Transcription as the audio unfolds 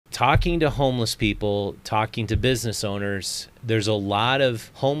talking to homeless people, talking to business owners, there's a lot of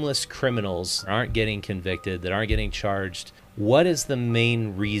homeless criminals that aren't getting convicted, that aren't getting charged. What is the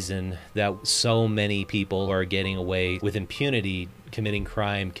main reason that so many people are getting away with impunity, committing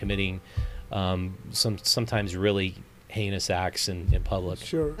crime, committing sometimes really heinous acts in public?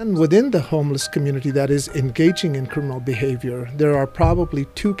 Sure. And within the homeless community that is engaging in criminal behavior, there are probably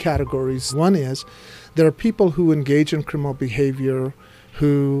two categories. One is there are people who engage in criminal behavior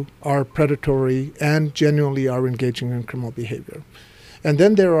who are predatory and genuinely are engaging in criminal behavior. And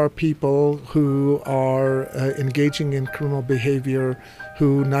then there are people who are engaging in criminal behavior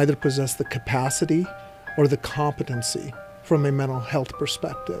who neither possess the capacity or the competency from a mental health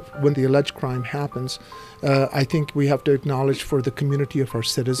perspective. When the alleged crime happens, I think we have to acknowledge for the community of our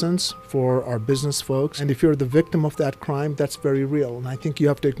citizens, for our business folks, and if you're the victim of that crime, that's very real, and I think you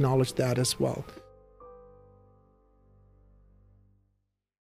have to acknowledge that as well.